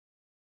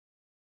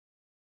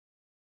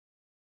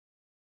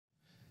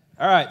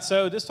All right,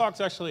 so this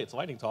talk's actually, it's a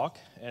lightning talk,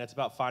 and it's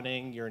about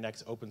finding your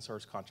next open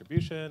source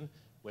contribution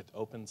with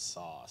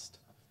Opensource.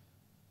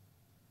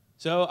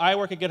 So I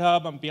work at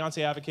GitHub. I'm a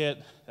Beyonce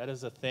advocate. That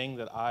is a thing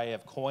that I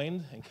have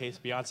coined in case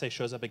Beyonce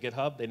shows up at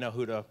GitHub. They know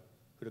who to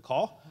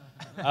call.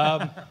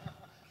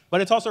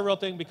 But it's also a real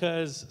thing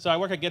because, so I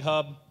work at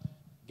GitHub.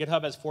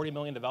 GitHub has 40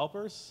 million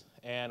developers,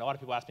 and a lot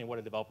of people ask me what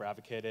a developer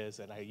advocate is,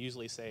 and I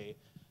usually say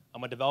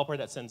I'm a developer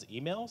that sends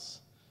emails,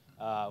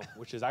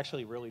 which is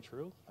actually really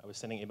true. I was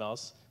sending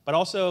emails. But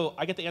also,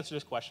 I get to answer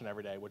this question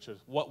every day, which is,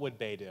 what would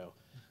Bay do?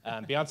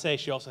 Beyonce,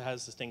 she also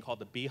has this thing called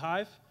the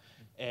Beehive,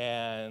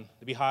 and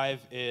the Beehive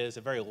is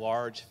a very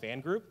large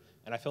fan group,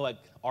 and I feel like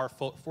our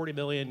 40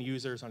 million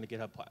users on the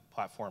GitHub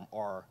platform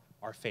are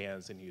our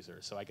fans and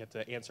users. So I get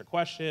to answer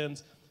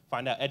questions,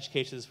 find out edge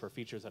cases for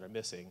features that are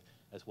missing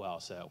as well.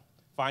 So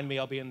find me,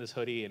 I'll be in this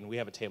hoodie, and we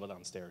have a table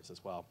downstairs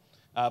as well.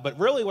 But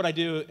really what I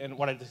do and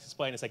what I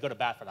explain is I go to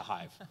bat for the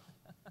Hive.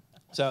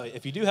 So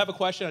if you do have a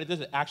question, I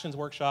did an actions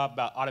workshop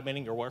about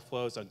automating your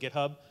workflows on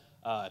GitHub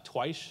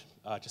twice,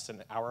 just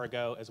an hour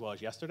ago as well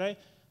as yesterday.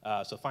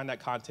 So find that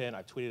content.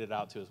 I've tweeted it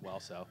out too as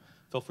well, so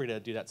feel free to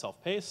do that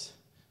self-paced.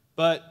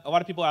 But a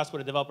lot of people ask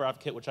what a developer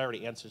advocate, which I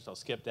already answered, so I'll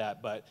skip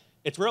that. But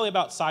it's really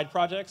about side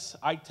projects.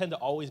 I tend to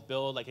always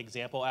build like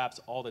example apps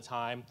all the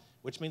time,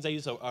 which means I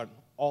use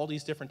all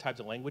these different types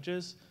of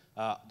languages.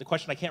 The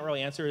question I can't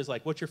really answer is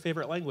like, what's your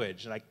favorite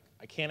language? And I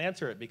can't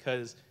answer it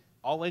because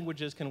all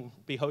languages can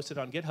be hosted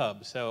on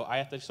GitHub, so I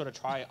have to sort of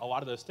try a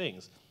lot of those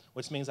things,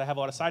 which means I have a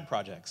lot of side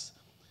projects.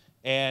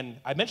 And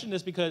I mentioned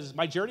this because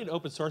my journey to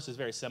open source is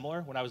very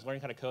similar. When I was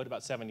learning how to code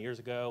about 7 years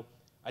ago,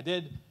 I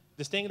did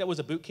this thing that was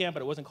a boot camp,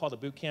 but it wasn't called a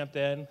boot camp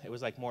then. It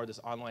was like more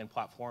this online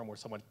platform where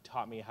someone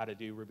taught me how to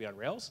do Ruby on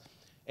Rails.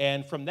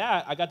 And from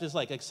that, I got this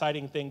like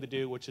exciting thing to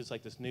do, which is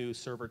like this new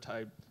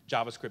server-type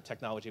JavaScript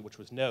technology, which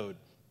was Node.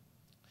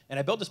 And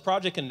I built this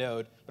project in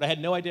Node, but I had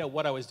no idea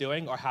what I was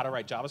doing or how to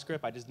write JavaScript.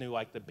 I just knew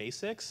like the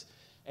basics.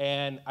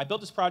 And I built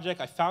this project.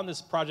 I found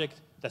this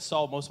project that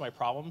solved most of my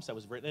problems that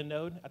was written in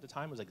Node at the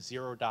time. It was like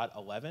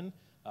 0.11.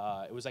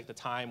 It was like the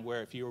time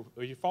where if you're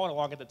following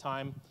along at the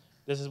time,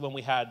 this is when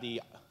we had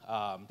the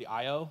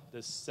IO,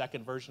 the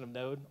second version of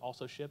Node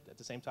also shipped at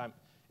the same time.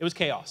 It was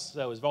chaos,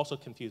 so it was also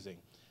confusing.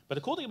 But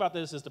the cool thing about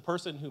this is the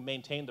person who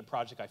maintained the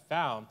project I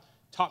found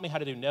taught me how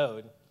to do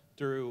Node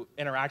through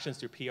interactions,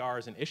 through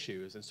PRs and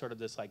issues, and sort of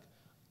this like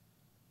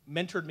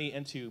mentored me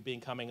into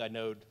becoming a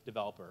Node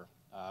developer,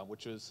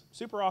 which was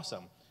super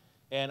awesome.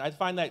 And I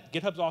find that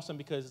GitHub's awesome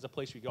because it's a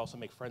place where you can also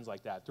make friends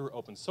like that through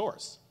open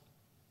source.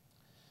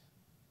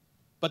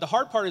 But the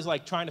hard part is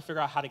like trying to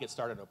figure out how to get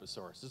started in open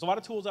source. There's a lot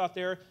of tools out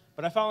there,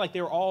 but I found like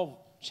they were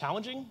all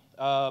challenging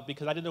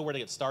because I didn't know where to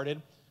get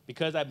started.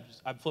 Because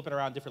I'm flipping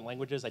around different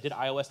languages, I did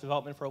iOS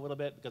development for a little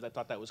bit because I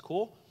thought that was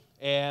cool.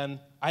 And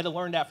I had to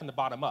learn that from the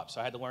bottom up.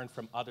 So I had to learn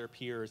from other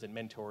peers and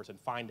mentors and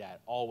find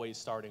that, always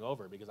starting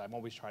over, because I'm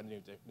always trying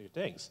new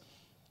things.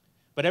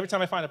 But every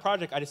time I find a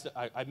project,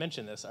 I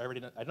mention this. I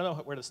don't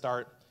know where to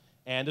start.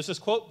 And there's this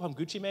quote from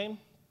Gucci Mane.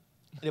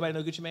 Anybody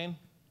know Gucci Mane? No.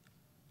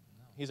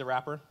 He's a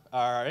rapper.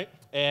 All right.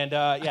 And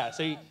yeah,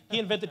 so he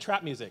invented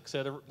trap music.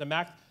 So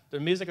the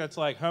music that's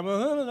like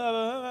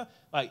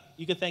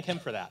you can thank him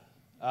for that.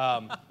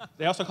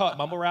 They also call it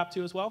mumble rap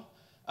too as well.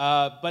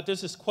 But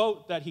there's this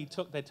quote that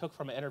they took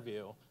from an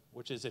interview,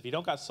 which is, if you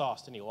don't got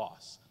sauce, then you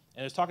lost.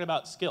 And it's talking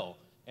about skill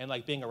and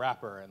like being a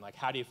rapper and like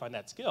how do you find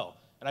that skill.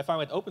 And I find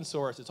with open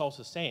source, it's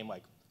also the same.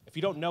 Like if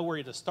you don't know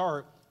where to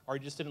start, or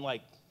you just didn't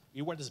like,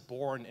 you weren't just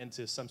born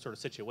into some sort of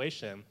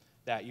situation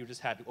that you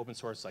just had open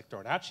source like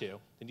thrown at you,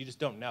 then you just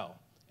don't know.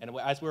 And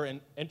as we're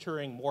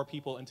entering more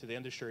people into the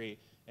industry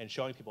and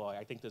showing people,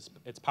 I think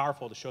it's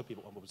powerful to show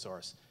people open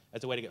source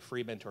as a way to get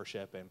free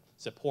mentorship and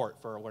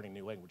support for learning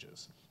new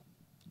languages.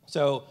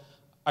 So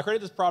I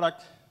created this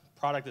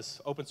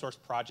this open source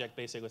project,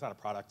 basically. It's not a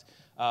product.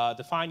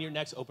 Define your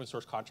next open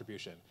source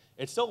contribution.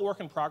 It's still a work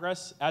in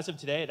progress. As of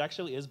today, it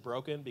actually is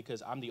broken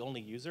because I'm the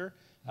only user.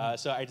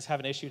 So I just have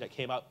an issue that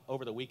came out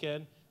over the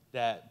weekend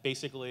that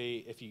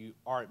basically, if you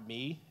aren't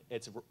me,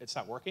 it's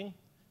not working.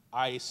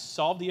 I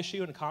solved the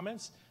issue in the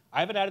comments. I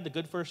haven't added the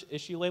good first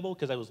issue label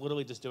because I was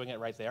literally just doing it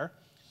right there.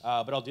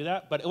 But I'll do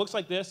that. But it looks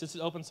like this. This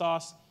is open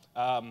source.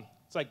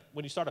 It's like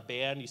when you start a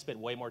band, you spend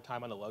way more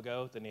time on the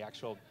logo than the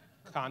actual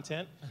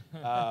content.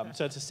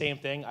 So it's the same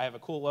thing. I have a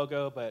cool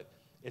logo, but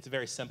it's a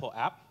very simple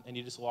app, and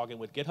you just log in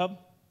with GitHub.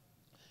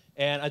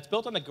 And it's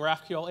built on the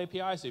GraphQL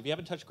API, so if you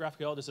haven't touched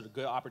GraphQL, this is a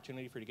good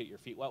opportunity for you to get your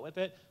feet wet with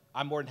it.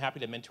 I'm more than happy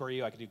to mentor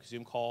you. I can do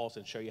Zoom calls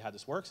and show you how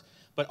this works.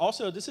 But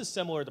also, this is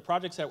similar. The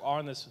projects that are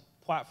on this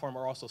platform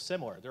are also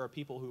similar. There are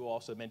people who will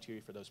also mentor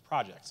you for those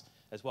projects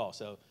as well.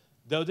 So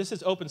though this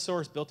is open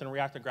source, built in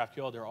React and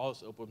GraphQL, there are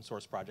also open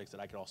source projects that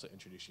I can also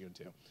introduce you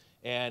into.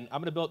 And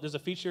I'm going to build, there's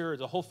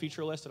a whole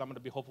feature list that I'm going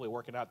to be hopefully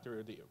working out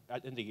through the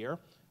end of the year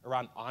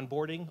around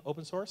onboarding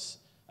open source.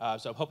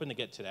 So I'm hoping to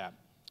get to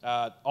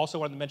that. Also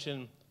wanted to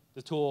mention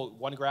the tool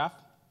OneGraph.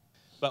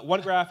 But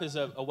OneGraph is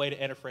a way to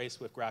interface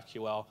with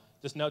GraphQL.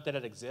 Just note that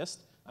it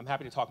exists. I'm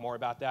happy to talk more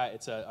about that.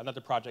 It's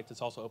another project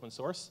that's also open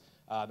source.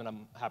 And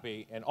I'm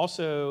happy. And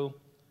also,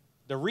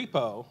 The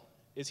repo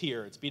is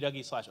here. It's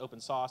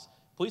bdougie/opensauce.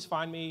 Please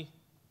find me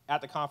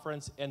at the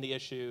conference and the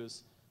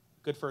issues.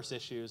 Good first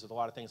issues. There's a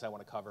lot of things I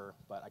want to cover,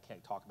 but I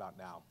can't talk about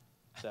now.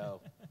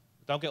 So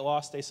don't get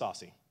lost. Stay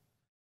saucy.